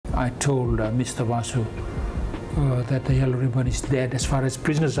I told Mr. Vasu that the yellow ribbon is dead. As far as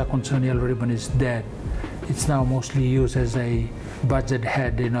prisoners are concerned, yellow ribbon is dead. It's now mostly used as a budget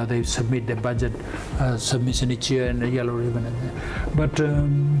head. You know, they submit the budget submission each year and the yellow ribbon. But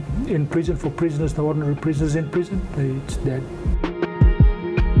in prison, for prisoners, the ordinary prisoners in prison, it's dead.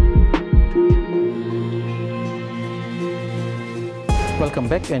 Welcome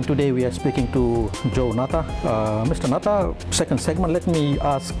back, and today we are speaking to Joe Nata. Mr. Nata, second segment, let me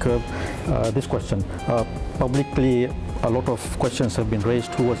ask this question. Publicly, a lot of questions have been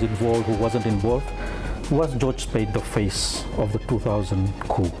raised: who was involved, who wasn't involved. Was George Speight the face of the 2000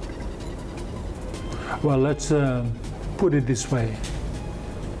 coup? Well, let's put it this way.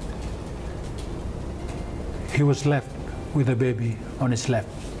 He was left with a baby on his lap.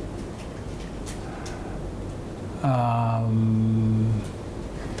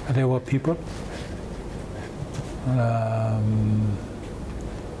 There were people.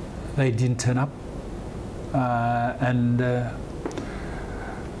 They didn't turn up, and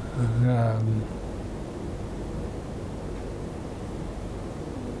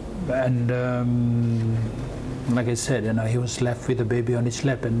like I said, you know, he was left with a baby on his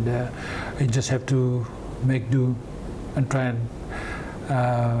lap, and he just have to make do and try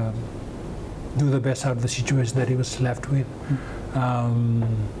and do the best out of the situation that he was left with.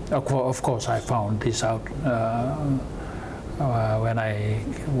 Of course, I found this out when I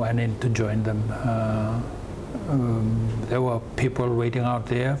went in to join them. There were people waiting out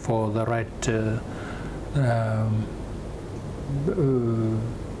there for the right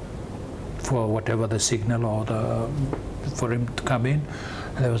for whatever the signal or for him to come in.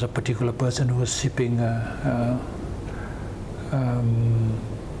 There was a particular person who was sipping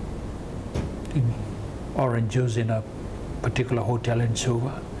orange juice in a particular hotel in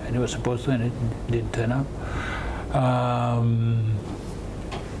Suva, and he was supposed to, and it didn't turn up.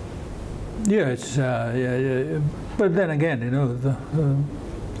 Yeah, it's but then again, you know,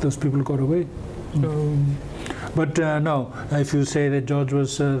 those people got away. But no, if you say that George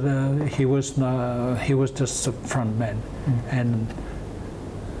was he was just a front man, and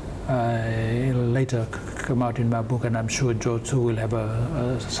it'll later come out in my book, and I'm sure George too will have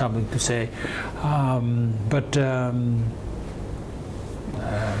something to say.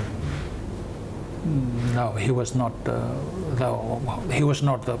 No, he was not the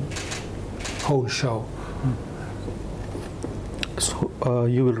whole show. So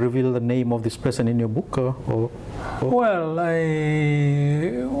you will reveal the name of this person in your book, or? Well, I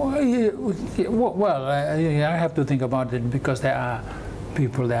have to think about it, because there are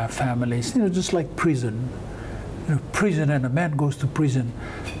people, there are families, you know, just like prison. You know, prison, and a man goes to prison,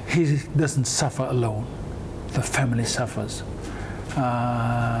 he doesn't suffer alone. The family suffers.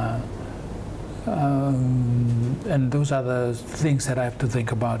 And those are the things that I have to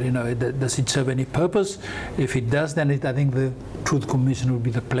think about. You know, does it serve any purpose? If it does, then I think the Truth Commission would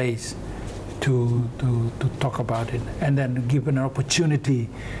be the place to talk about it, and then give an opportunity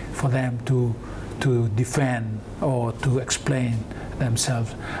for them to defend or to explain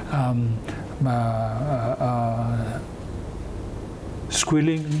themselves.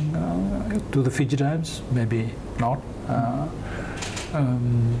 Squealing to the Fiji Times, maybe not.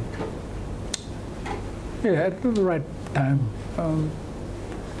 Yeah, at the right time.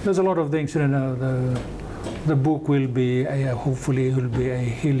 There's a lot of things. You know, the book will be hopefully it will be a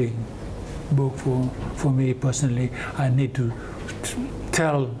healing book for me personally. I need to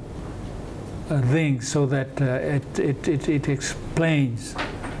tell things so that it explains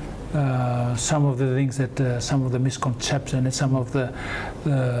some of the things that some of the misconceptions and some of the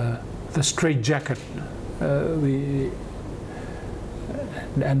straitjacket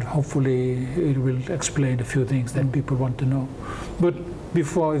and hopefully it will explain a few things that people want to know. But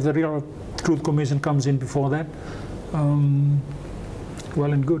before, if the real Truth Commission comes in before that,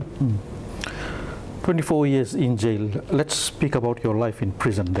 well and good. 24 years in jail. Let's speak about your life in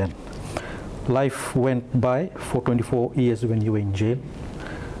prison then. Life went by for 24 years when you were in jail.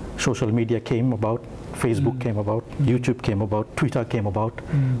 Social media came about, Facebook came about, YouTube came about, Twitter came about,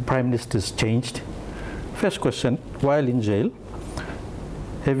 Prime Ministers changed. First question, while in jail,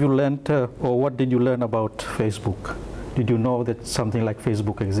 have you learned, or what did you learn about Facebook? Did you know that something like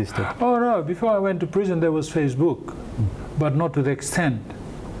Facebook existed? Oh no, before I went to prison there was Facebook, but not to the extent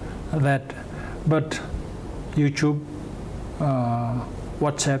that, but YouTube,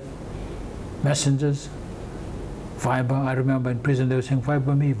 WhatsApp, messengers, Viber. I remember in prison they were saying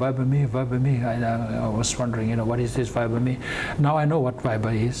Viber me, Viber me, Viber me. I was wondering, you know, what is this Viber me? Now I know what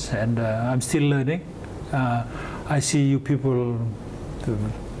Viber is, and I'm still learning. I see you people,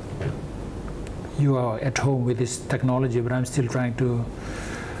 you are at home with this technology, but I'm still trying to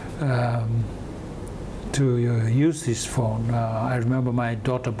um, to use this phone. I remember my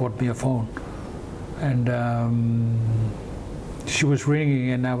daughter bought me a phone, and she was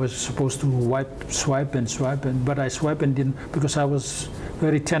ringing, and I was supposed to swipe, but I swiped and didn't, because I was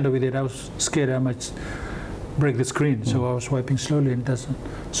very tender with it. I was scared I might break the screen, so I was swiping slowly, and it doesn't.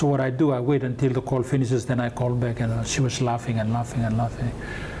 So what I do, I wait until the call finishes, then I call back, and she was laughing and laughing and laughing.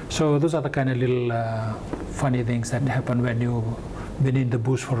 So those are the kind of little funny things that happen when you've been in the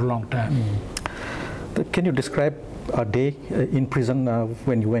bush for a long time. Can you describe a day in prison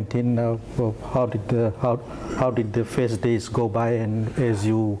when you went in? How did the first days go by, and as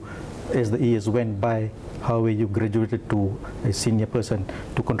the years went by, how were you graduated to a senior person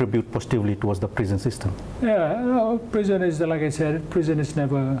to contribute positively towards the prison system? Yeah, prison is, like I said, prison is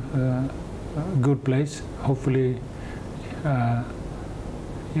never a good place. Hopefully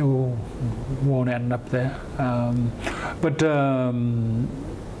you won't end up there. But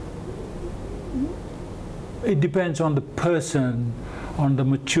it depends on the person, on the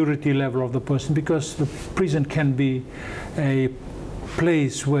maturity level of the person, because the prison can be a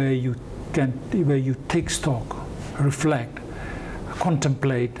place where you take stock, reflect,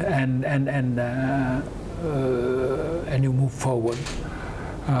 contemplate, and you move forward.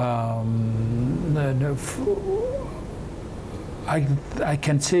 I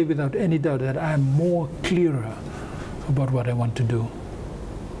can say without any doubt that I'm more clearer about what I want to do.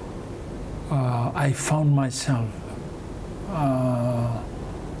 I found myself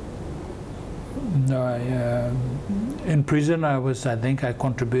in prison. I think I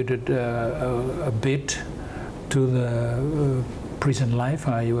contributed a bit to the prison life.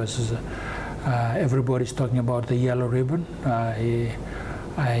 Everybody's talking about the yellow ribbon. I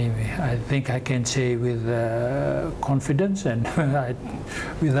think I can say with confidence and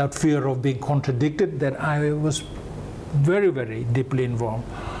without fear of being contradicted that I was very, very deeply involved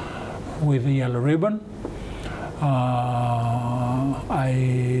with the yellow ribbon.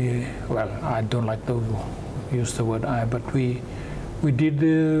 I don't like to use the word I, but we did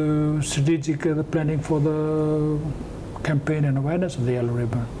the strategic planning for the campaign and awareness of the yellow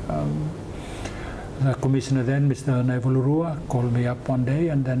ribbon. The commissioner then, Mr. Naivulurua, called me up one day,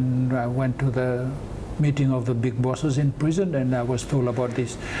 and then I went to the meeting of the big bosses in prison, and I was told about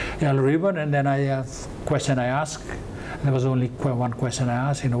this yellow ribbon, and then question I asked. There was only one question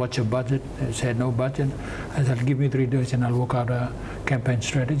I asked, what's your budget? They said, no budget. I said, give me 3 days and I'll work out a campaign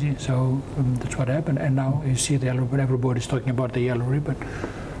strategy. So that's what happened. And now you see the yellow ribbon, everybody's talking about the yellow ribbon.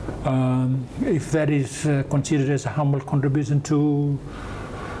 If that is considered as a humble contribution to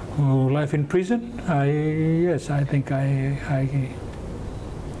life in prison, yes, I think I'm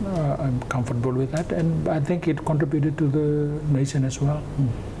comfortable with that. And I think it contributed to the nation as well.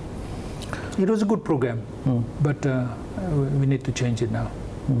 It was a good program, but we need to change it now.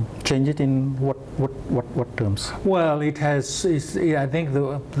 Change it in what terms? Well, it has. I think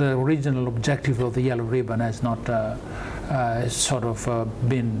the original objective of the yellow ribbon has not sort of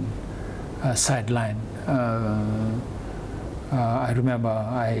been sidelined. I remember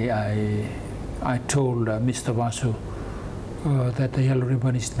I told Mr. Vasu that the yellow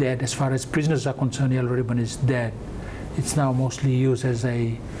ribbon is dead. As far as prisoners are concerned, yellow ribbon is dead. It's now mostly used as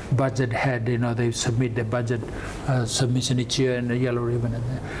a budget head. They submit their budget submission each year, and the yellow ribbon.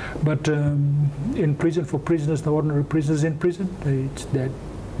 But in prison, for prisoners, the ordinary prisoners in prison, it's dead.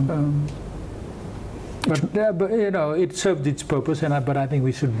 But it served its purpose, but I think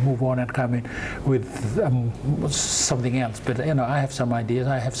we should move on and come in with something else. But I have some ideas,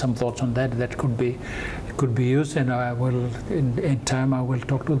 I have some thoughts on that could be used, and I will in time I will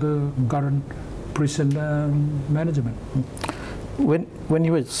talk to the current prison management. When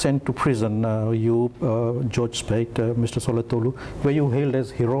you were sent to prison, George Speight, Mr. Solatolu, were you hailed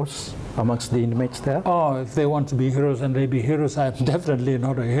as heroes amongst the inmates there? Oh, if they want to be heroes and they be heroes, I'm definitely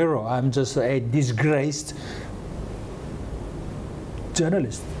not a hero. I'm just a disgraced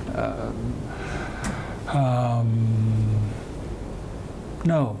journalist.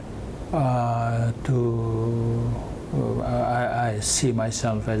 No, I see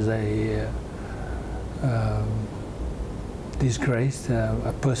myself as a disgraced,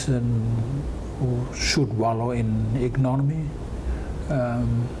 a person who should wallow in ignominy.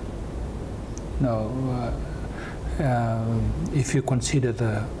 If you consider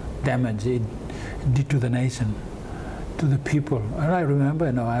the damage it did to the nation, to the people. And I remember,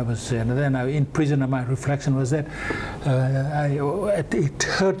 I was, in prison, and my reflection was that it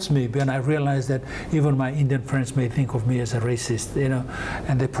hurts me when I realize that even my Indian friends may think of me as a racist,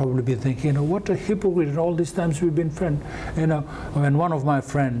 and they probably be thinking, what a hypocrite, all these times we've been friends. When one of my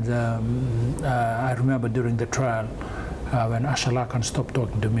friends, I remember during the trial, when Ashalakan stopped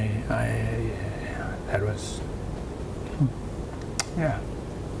talking to me, that was, yeah.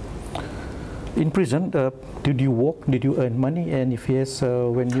 In prison, did you work? Did you earn money? And if yes,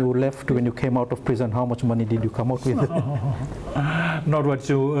 when you left, when you came out of prison, how much money did you come out with? Not what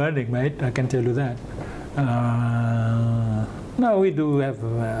you're earning, mate, I can tell you that. No, we do have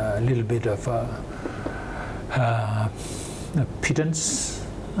a little bit of pittance.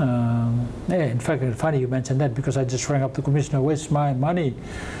 Yeah, in fact, it's funny you mentioned that, because I just rang up the commissioner, where's my money?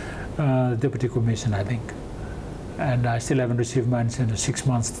 Deputy commissioner, I think. And I still haven't received mine in 6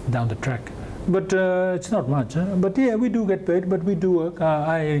 months down the track. But it's not much. But yeah, we do get paid, but we do work.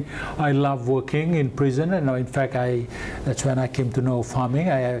 I love working in prison, and in fact, that's when I came to know farming.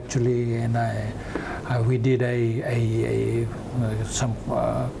 We did some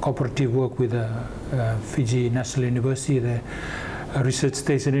cooperative work with Fiji National University, the research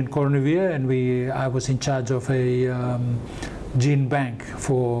station in Cornevia, and I was in charge of a gene bank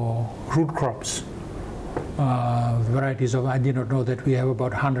for root crops. Varieties of, I did not know that we have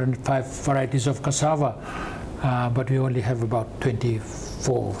about 105 varieties of cassava, but we only have about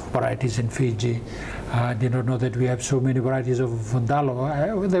 24 varieties in Fiji. I did not know that we have so many varieties of Vundalo.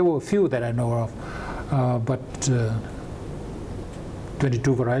 There were a few that I know of, but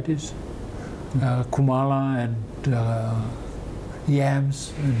 22 varieties, Kumala and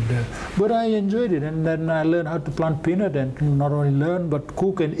yams, but I enjoyed it, and then I learned how to plant peanut, and not only learn but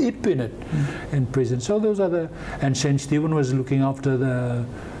cook and eat peanut in prison. So those are and Saint Stephen was looking after the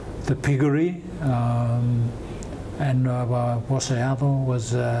piggery, and Wasayato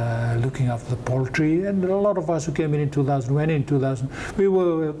was looking after the poultry, and a lot of us who came in 2000 went in 2000. We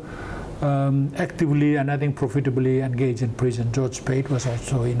were actively and I think profitably engaged in prison. George Spade was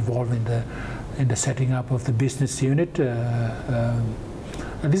also involved in the setting up of the business unit. These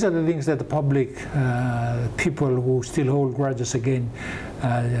are the things that the public, people who still hold grudges against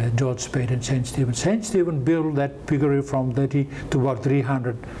George Spade and Saint Stephen. Saint Stephen built that piggery from 30 to about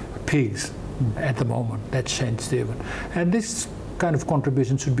 300 pigs at the moment. That's Saint Stephen. And this kind of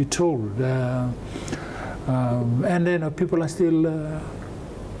contribution should be told. And then people are still,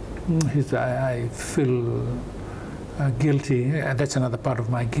 I feel guilty. That's another part of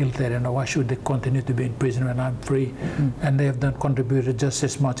my guilt there. Why should they continue to be in prison when I'm free? And they have done contributed just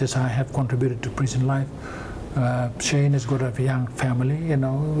as much as I have contributed to prison life. Shane has got a young family,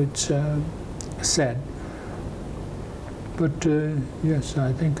 it's sad. But yes,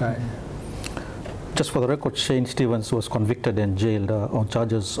 I think Just for the record, Shane Stevens was convicted and jailed on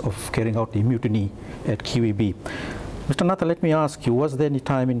charges of carrying out a mutiny at QEB. Mr. Nata, let me ask you, was there any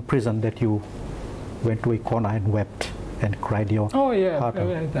time in prison that you went to a corner and wept and cried your heart out?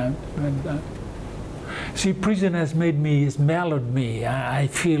 Many times. See, prison has mellowed me. I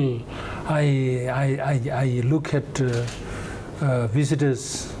feel, I look at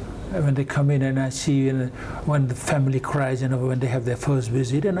visitors when they come in, and I see when the family cries, when they have their first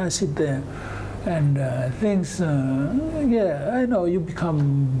visit, and I sit there, and things, yeah, I know you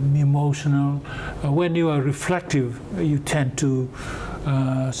become emotional. When you are reflective, you tend to,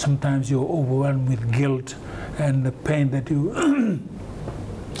 sometimes you're overwhelmed with guilt and the pain that you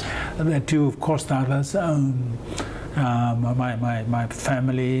that you've caused others. My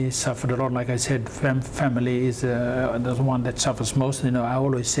family suffered a lot. Like I said, family is the one that suffers most. I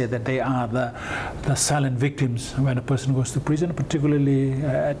always say that they are the silent victims when a person goes to prison, particularly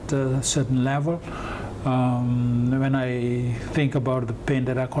at a certain level. When I think about the pain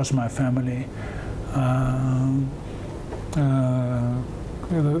that I caused my family,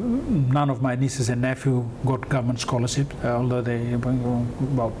 none of my nieces and nephews got government scholarships, although they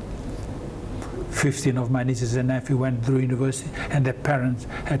about 15 of my nieces and nephews went through university, and their parents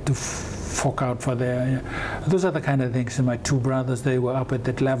had to fork out for their. Those are the kind of things. And my two brothers, they were up at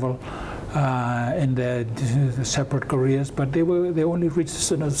that level in their separate careers, but they only reached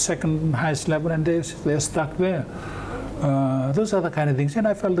the second highest level, and they're stuck there. Those are the kind of things, and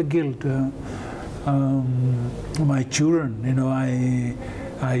I felt the guilt. My children,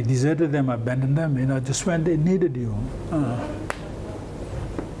 I deserted them, abandoned them, just when they needed you.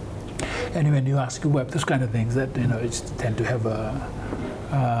 And when you ask, well, those kind of things that, it's tend to have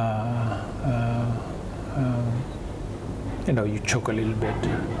you choke a little bit.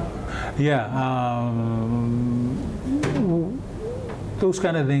 Yeah, those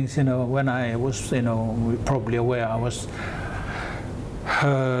kind of things, when I was, probably aware, I was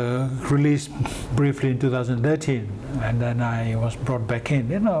released briefly in 2013, and then I was brought back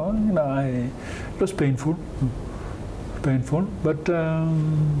in. It was painful, but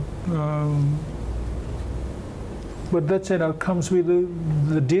that's comes with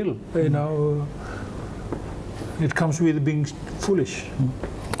the deal. It comes with being foolish.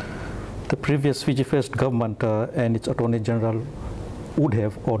 The previous Fiji First government and its Attorney General would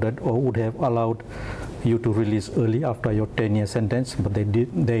have ordered or would have allowed you to release early after your 10-year sentence, but they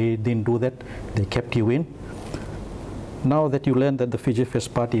didn't do that. They kept you in. Now that you learn that the Fiji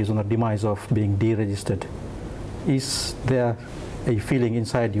First Party is on the demise of being deregistered, is there a feeling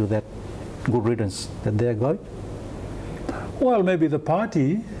inside you that good riddance, that they are going? Well, maybe the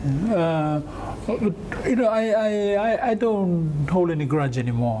party. I don't hold any grudge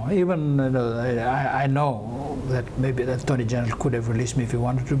anymore. Even I know that maybe the Attorney General could have released me if he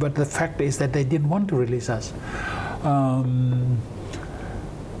wanted to, but the fact is that they didn't want to release us.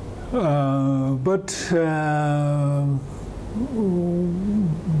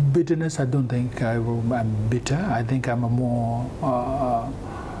 Bitterness, I don't think I'm bitter. I think I'm a more,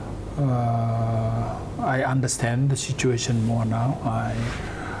 I understand the situation more now.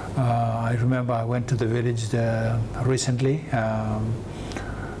 I remember I went to the village recently, and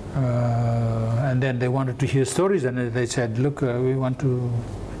then they wanted to hear stories, and they said, look, we want to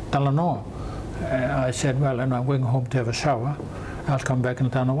Talanoa. I said, well, and I'm going home to have a shower. I'll come back and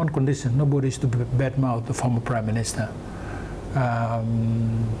tell on one condition: nobody is to badmouth the former Prime Minister.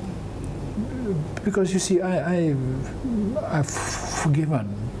 Because you see, I've forgiven.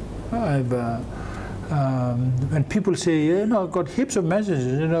 When people say, I've got heaps of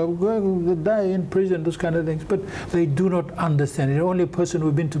messages, go die in prison, those kind of things, but they do not understand. The only person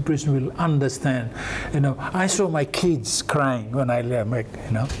who's been to prison will understand. I saw my kids crying when I left,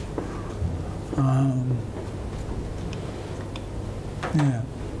 yeah.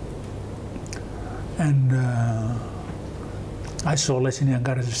 And I saw Leslie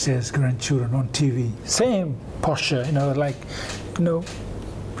Angara's grandchildren on TV, same posture,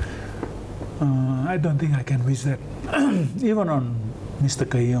 I don't think I can wish that. Even on Mr.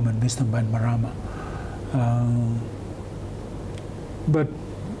 Kayum and Mr. Banmarama. But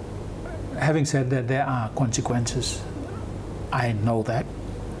having said that, there are consequences. I know that.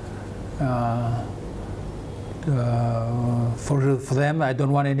 For them, I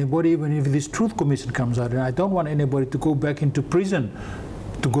don't want anybody, even if this Truth Commission comes out, I don't want anybody to go back into prison,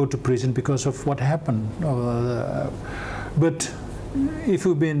 because of what happened. But if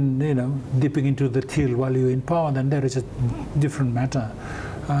you've been, dipping into the till while you're in power, then there is a different matter.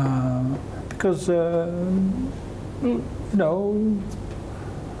 Because, there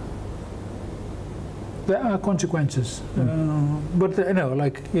are consequences. But,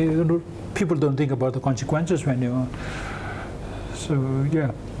 people don't think about the consequences when you. So,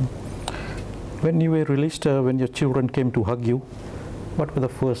 yeah. When you were released, when your children came to hug you, what were the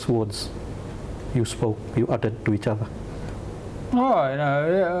first words you uttered to each other? Oh, it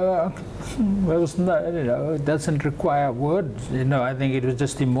doesn't require words. I think it was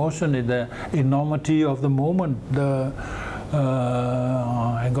just emotion, the enormity of the moment.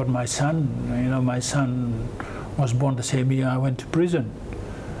 I got my son. My son was born the same year I went to prison.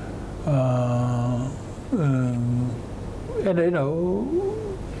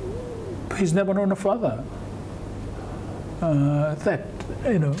 He's never known a father.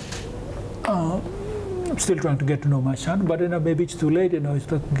 I'm still trying to get to know my son, but maybe it's too late.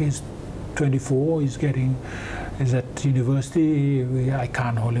 He's 24. He's at university. I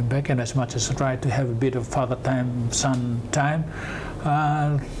can't hold him back, and as much as I try to have a bit of father time, son time,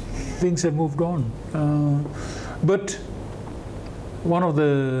 things have moved on. But one of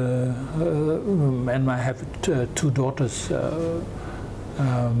the and I have two daughters.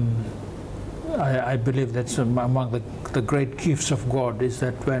 I believe that's among the great gifts of God, is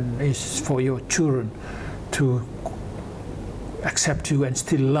that when it's for your children to accept you and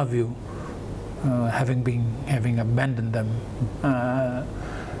still love you, having abandoned them,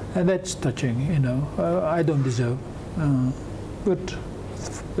 and that's touching. I don't deserve, but.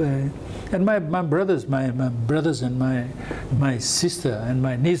 And my brothers and my sister and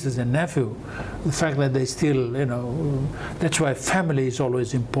my nieces and nephew, the fact that they still, that's why family is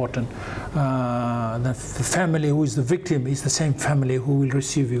always important. The family who is the victim is the same family who will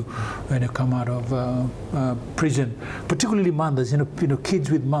receive you when you come out of prison. Particularly mothers, kids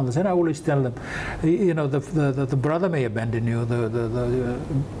with mothers. And I always tell them, the brother may abandon you,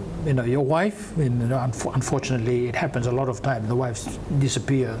 your wife. Unfortunately, it happens a lot of times. The wives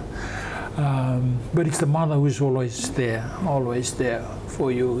disappear. But it's the mother who's always there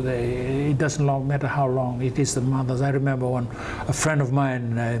for you. It doesn't matter how long, it is the mothers. I remember a friend of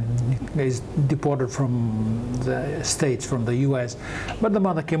mine is deported from the States, from the US, but the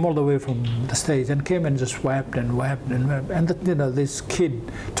mother came all the way from the States and came and just wept and wept and wept. And this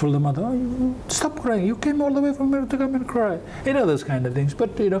kid told the mother, "Oh, stop crying, you came all the way from here to come and cry." Those kind of things.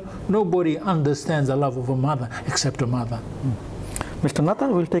 But nobody understands the love of a mother except a mother. Mr. Nata,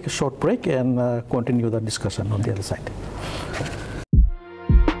 we'll take a short break and continue the discussion on the other side.